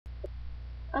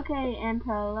Okay, and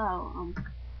hello.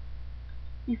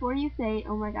 Before you say,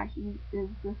 "Oh my gosh, is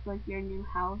this like your new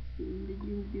house? And did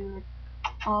you do like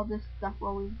all this stuff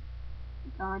while we've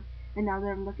gone?" And now that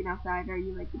I'm looking outside, are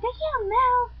you like, "Did they hear a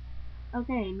mouse?"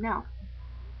 Okay, no.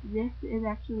 This is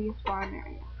actually a spawn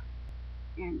area.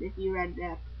 And if you read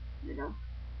that little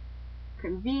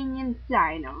convenient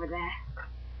sign over there,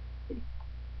 it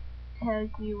tells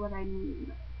you what I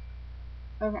mean.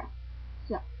 Okay,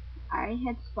 so I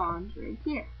had spawned right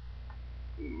here,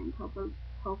 and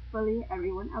hopefully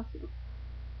everyone else will.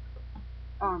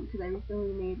 Because I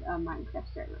recently made a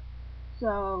MineCraft server.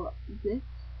 So this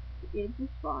is the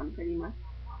spawn pretty much,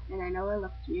 and I know it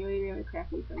looks really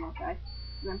crappy from outside,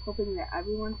 and I'm hoping that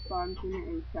everyone spawns in the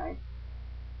inside.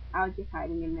 I was just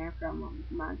hiding in there from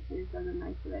monsters of the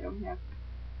night, so I don't have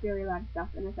really a lot of stuff.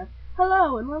 And it says,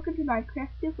 "Hello and welcome to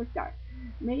MineCraft Superstar,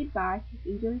 made by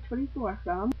Angel24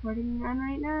 from recording on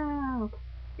right now."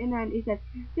 And then it says,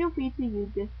 "Feel free to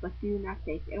use this, but do not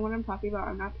take it." And what I'm talking about,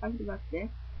 I'm not talking about this,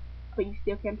 but you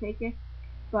still can take it.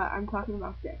 But I'm talking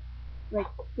about this. Like,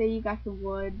 say you got some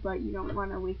wood, but you don't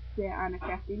want to waste it on a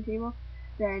crafting table,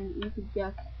 then you could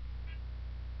just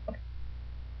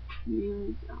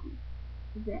use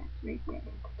that right there.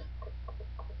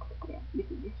 Yeah, you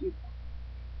could just use that.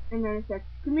 And then it says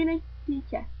community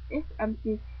chest. It's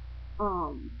empty.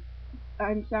 Um,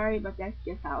 I'm sorry, but that's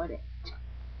just how it is.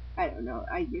 I don't know.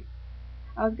 I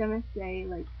was gonna say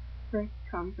like first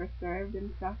come first served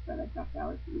and stuff, but I thought that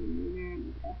was being meaner,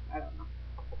 and I don't know.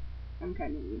 I'm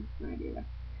kind of mean. No idea.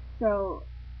 So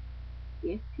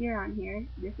if you're on here,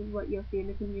 this is what you'll see in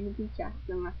the community chest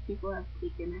unless people have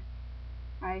taken it.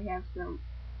 I have some,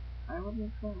 I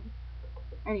wasn't close.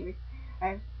 Anyways, I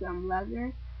have some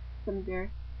leather, some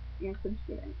dirt, and some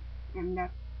sand. And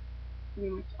that's pretty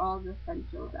much all the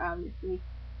essentials, obviously,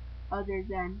 other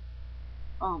than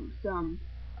some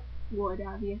wood,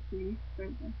 obviously, for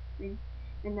the thing.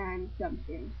 And then some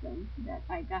sandstone that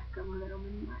I got from a little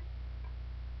mini mine.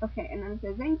 Okay, and then it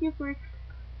says, "Thank you for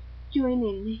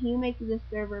joining. You make this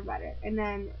server better." And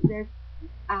then there's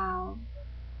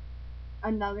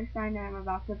another sign that I'm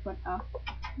about to put up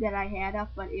that I had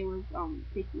up, but it was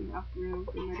taking up room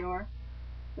in the door.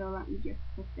 So let me just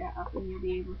put that up, and you'll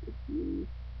be able to see.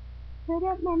 Put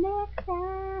up my next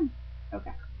time.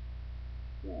 Okay.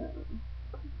 So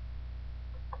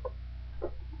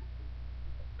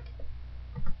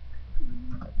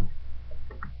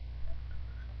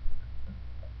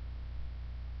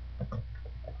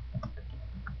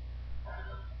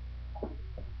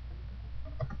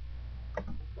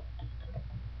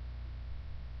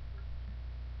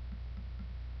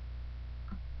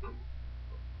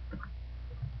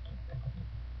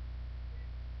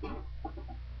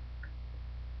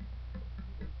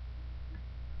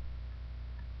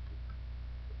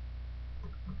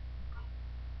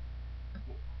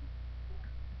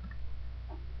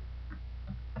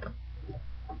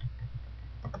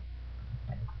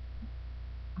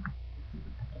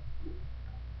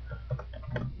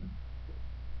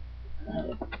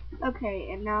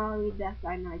okay, and now I'll read that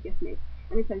sign that I just made.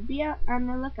 And it says, "Be on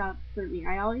the lookout for me.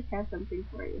 I always have something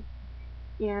for you."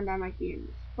 And I might be in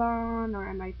the spawn, or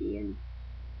I might be in,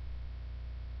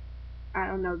 I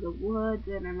don't know, the woods,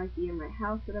 and I might be in my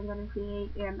house that I'm gonna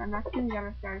create. And I'm actually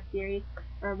gonna start a series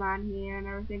where I'm on here and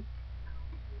everything.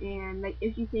 And like,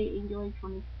 if you say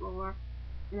Enjoy24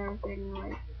 and everything,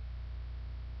 like,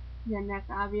 then that's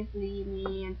obviously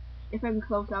me. And if I'm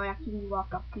close, I'll actually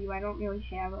walk up to you. I don't really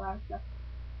have a lot of stuff.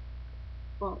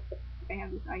 Well, I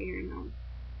have this iron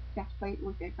chest plate,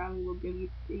 which I probably will give you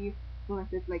to you,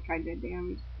 unless it's like kind of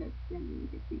damaged, because then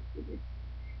you get used to it.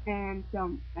 And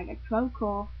I got 12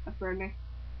 coal, a furnace,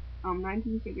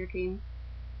 19 sugarcane,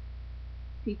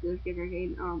 pieces of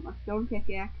sugarcane, a stone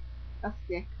pickaxe, a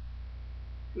stick,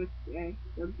 which I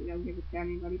don't think I'll give it to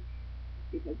anybody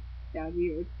because that would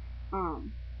be weird.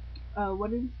 A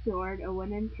wooden sword, a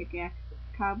wooden pickaxe,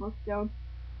 cobblestone,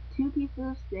 2 pieces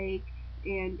of steak,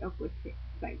 and a wood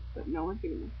pipe. But no one's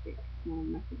getting a steak. No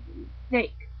one messes with me.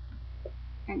 Steak!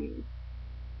 Anyways.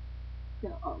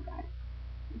 So, oh god.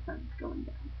 The sun's going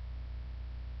down.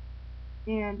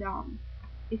 And,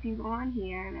 if you go on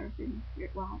here and everything,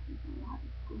 well,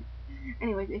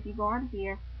 anyways, if you go on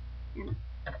here and,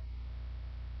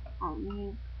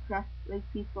 you press, like,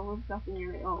 peaceful and stuff, and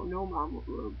you're like, "Oh, no mobs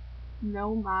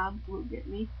will get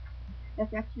me."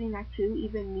 That's actually not true.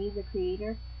 Even me, the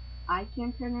creator, I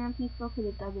can't turn on peaceful because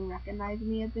it doesn't recognize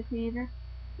me as the creator.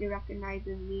 It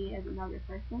recognizes me as another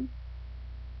person.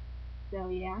 So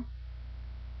yeah.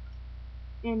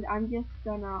 And I'm just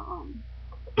gonna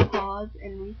pause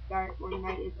and restart when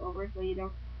night is over, so you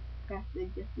don't have to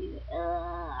just be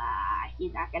like,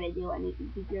 he's not gonna do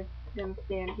anything. He's just gonna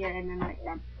stand here and then write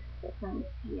them. So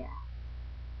yeah.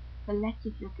 But let's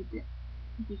just look at this.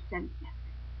 He sent that.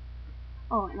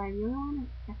 Oh, and I really want to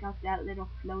check out that little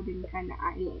floating kind of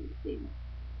island thing.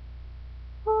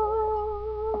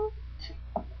 Oh.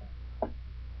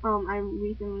 I'm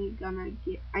recently gonna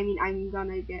get. I'm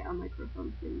gonna get a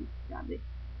microphone soon, sadly,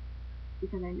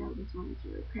 because I know this one is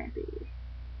really crappy.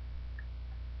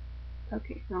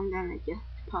 Okay, so I'm gonna just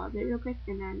pause it real quick,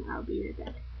 and then I'll be right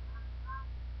back.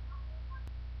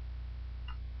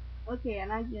 Okay,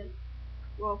 and I just,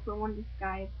 well, for one, the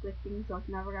sky is glitching, so it's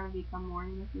never gonna become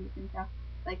morning, as you can tell.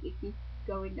 Like, it keeps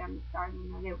going down the stars,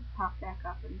 and then it will pop back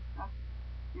up and stuff.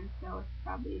 And so it's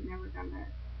probably never gonna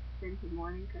turn to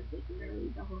morning, because like literally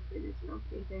the whole thing is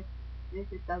rotated. And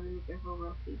if it doesn't, if it whole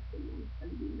rotates, then it's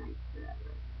gonna be night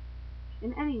forever.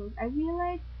 And anyways, I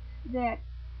realized that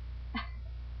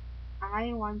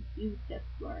I want you to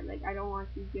explore. Like, I don't want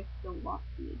you just to watch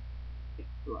me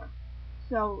explore.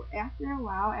 So after a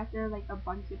while, after like a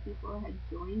bunch of people had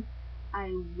joined,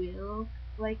 I will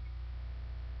like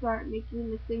start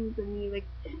making the things of me like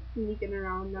sneaking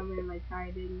around them and like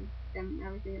hiding and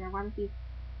everything. And I want to see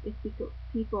if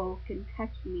people can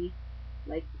catch me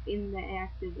like in the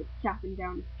act of like, chopping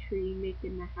down a tree,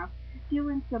 making the house,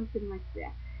 doing something like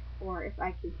that. Or if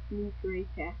I could sneak right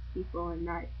past people and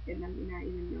not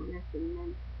even notice, and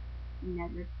then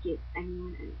never get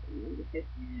anyone anything because.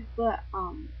 But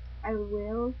I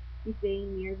will be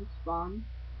staying near the spawn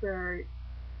for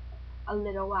a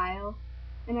little while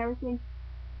and everything.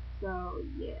 So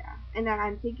yeah, and then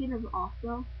I'm thinking of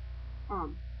also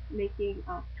making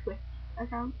a Twitch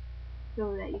account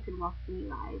so that you can watch me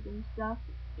live and stuff.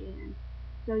 And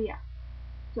so yeah.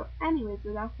 So anyways,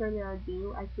 without further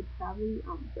ado, I should probably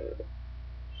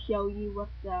show you what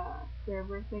the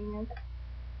server thing is.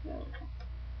 So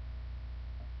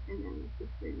and then let's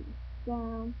just bring this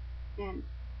down. And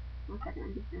one second,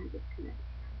 I'm just gonna disconnect.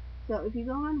 So if you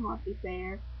go on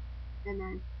multiplayer, and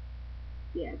then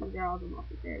yeah, these are all the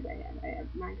multiplayers I have. I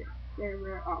have MineCraft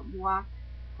server, Walk,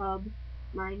 Hub,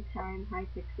 Minetime, High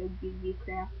Pixel, GG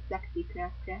Craft, Sexy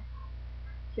Craft, Craft,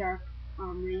 Shark,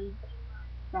 Reed,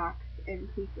 Fox, and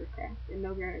Creeper Craft. And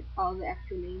those are all the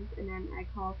extra names. And then I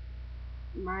call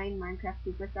mine Minecraft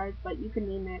Superstars, but you can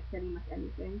name it pretty much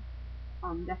anything.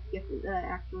 That's just the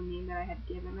actual name that I had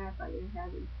given it, but it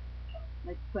hasn't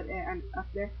like put it up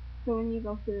there. So when you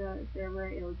go to the server,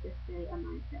 it'll just say a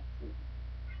Minecraft server.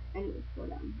 Anyways, go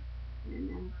down, and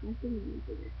then it's nothing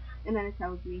into this. And then it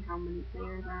tells me how many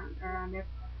players are on there,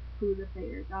 who the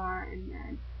players are, and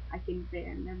then I can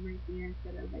ban them right here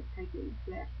instead of like typing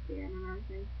slash ban and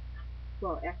everything.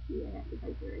 Well, actually, I have to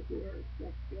type it right here,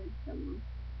 slash ban someone.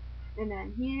 And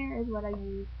then here is what I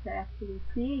use to actually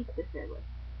create the server.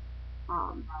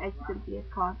 As you can see,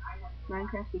 it's called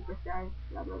MineCraft Superstars,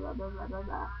 blah blah blah blah blah blah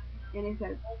blah. And it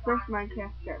says first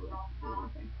Minecraft server.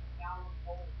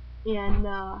 And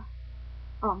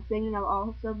thing, and I'll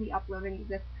also be uploading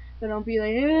this, so don't be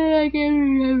like, I can't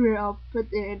remember. I'll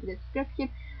put it in the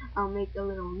description. I'll make a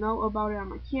little note about it on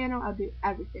my channel. I'll do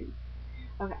everything.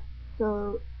 Okay,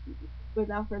 so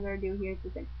without further ado, here's the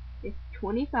thing. It's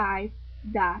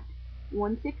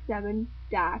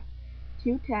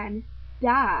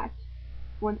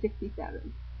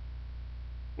 25.167.210.167,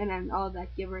 and then all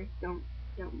that gibberish. Don't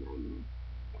mind me.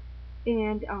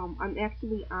 And I'm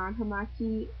actually on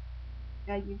Hamachi.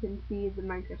 As you can see, the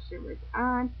Minecraft server is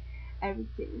on.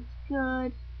 Everything's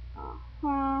good.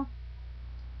 I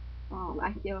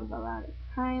still have a lot of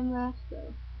time left,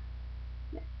 so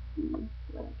let's see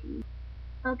what I can do.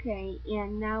 Okay,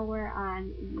 and now we're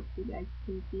on YouTube, as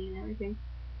you can see, and everything.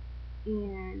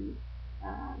 And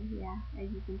yeah,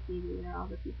 as you can see, these are all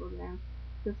the people that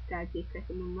subscribe to Chris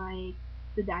and the Mike,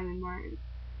 the Diamond Martin,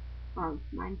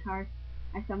 Minecraft.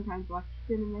 I sometimes watch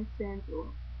Cinema Sense,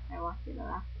 or I watch it a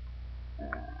lot.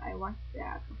 I watched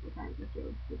that a couple times, which it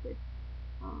was stupid.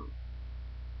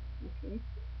 Okay.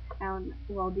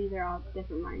 Well, these are all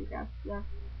different Minecraft stuff.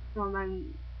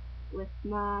 I'm with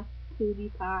Moth,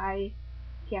 PewDiePie,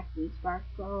 Captain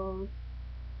Sparkles,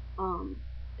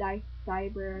 Dice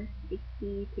Cyber,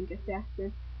 HD, Pink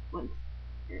Assassin,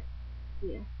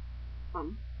 yeah,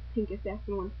 Pink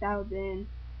Assassin 1000,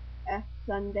 F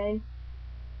Sunday,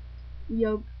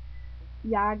 Yag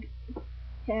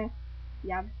Test,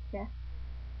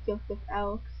 Joseph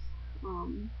Elks,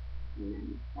 and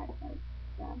then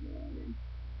 557,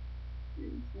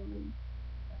 and so on.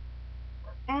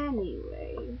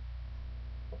 Anyway,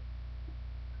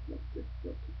 let's just go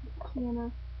to the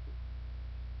channel.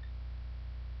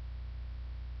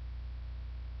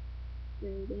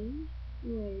 Waiting,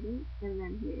 and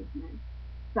then here's my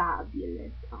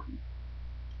fabulous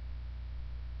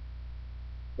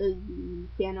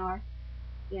channel art.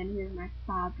 And here's my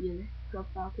fabulous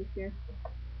profile picture.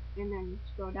 And then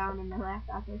scroll down, and the last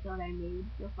episode I made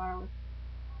so far was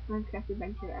MineCraft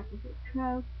Adventure episode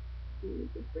 12. Let me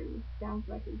just bring this down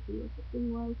so I can see what the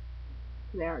thing was,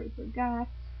 because I already forgot.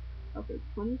 Okay,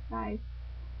 25,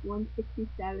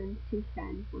 167,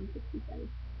 210, 167.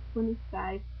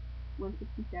 25,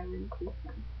 167,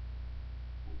 210.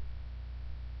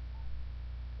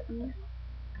 Yeah.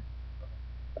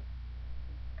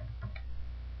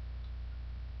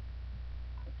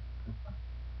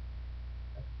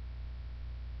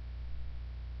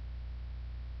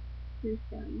 Two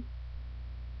seven.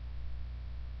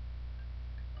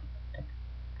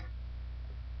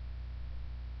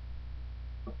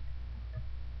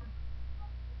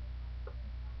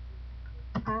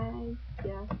 I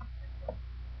just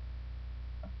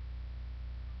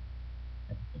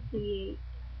created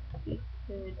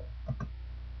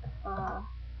a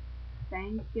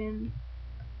spanking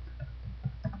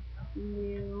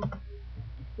new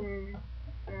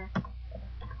server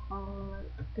called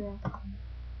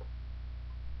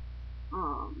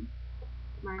um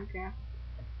MineCraft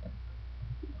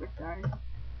Superstars.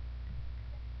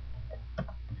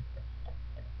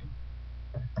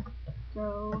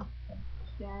 So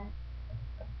check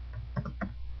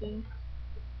it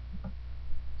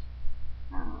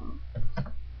out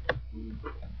and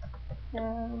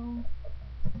tell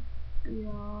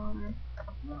your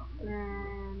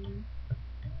friends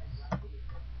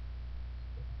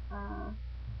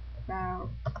about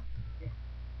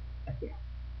it.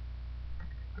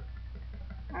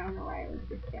 I don't know why I was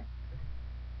just check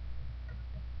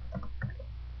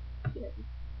it.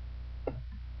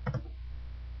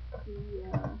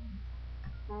 Yeah,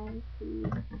 I see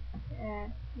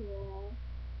that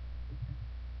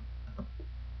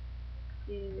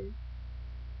is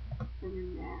and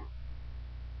then that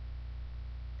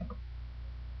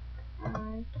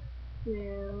I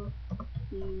will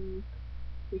be,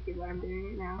 which is what I'm doing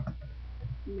right now,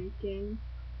 making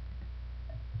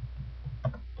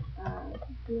a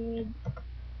grid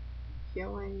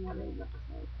showing what it looks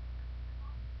like.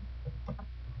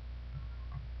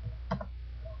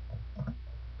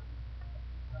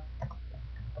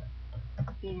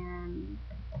 And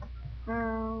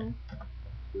how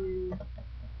to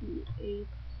create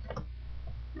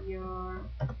your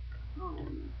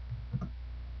own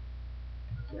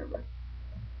server.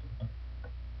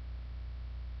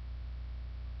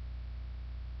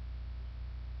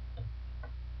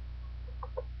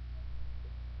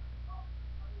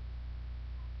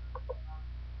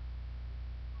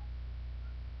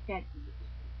 Get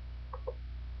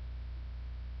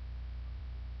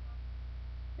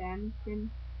spanking,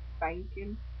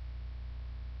 spanking,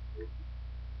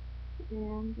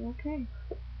 and okay.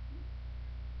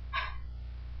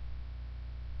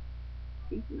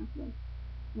 Speaking of this,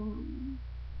 I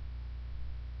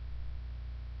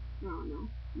don't know,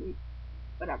 wait,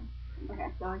 whatever.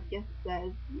 Okay, so it just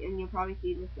says, and you'll probably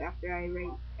see this after I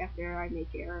make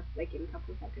it, or like in a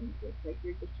couple of seconds. It's like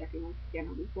you're just checking this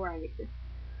channel before I make this.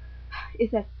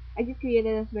 It says, I just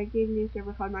created a spanking new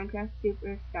server called MineCraft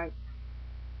Superstars.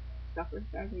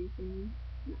 Superstars, are you saying?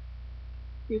 No.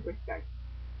 Superstars.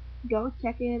 Go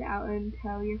check it out and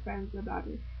tell your friends about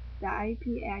it. The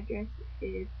IP address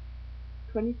is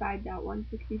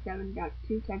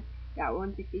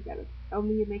 25.167.210.167. I'll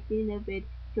be making a vid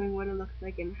showing what it looks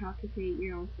like and how to create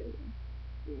your own server.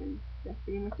 And that's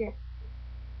pretty much it.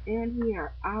 And we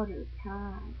are out of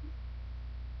time.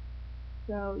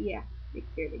 So yeah, make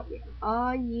sure to get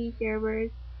all ye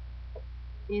servers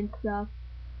and stuff,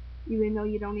 even though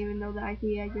you don't even know the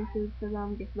IP addresses for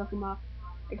them, just look them up,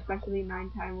 especially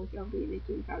 9time, which I'll be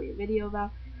making probably a video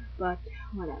about, but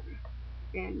whatever.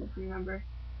 And remember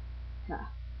to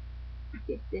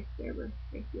get this server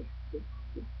right here, this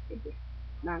right here,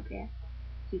 MineCraft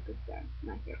Superstar,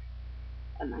 my server,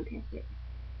 a MineCraft server.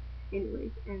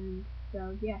 Anyways, and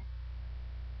so yeah,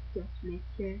 just make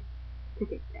sure to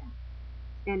get that.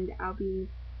 And I'll be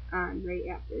on right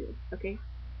after this, okay?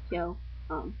 So,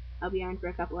 I'll be on for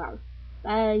a couple hours.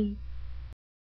 Bye!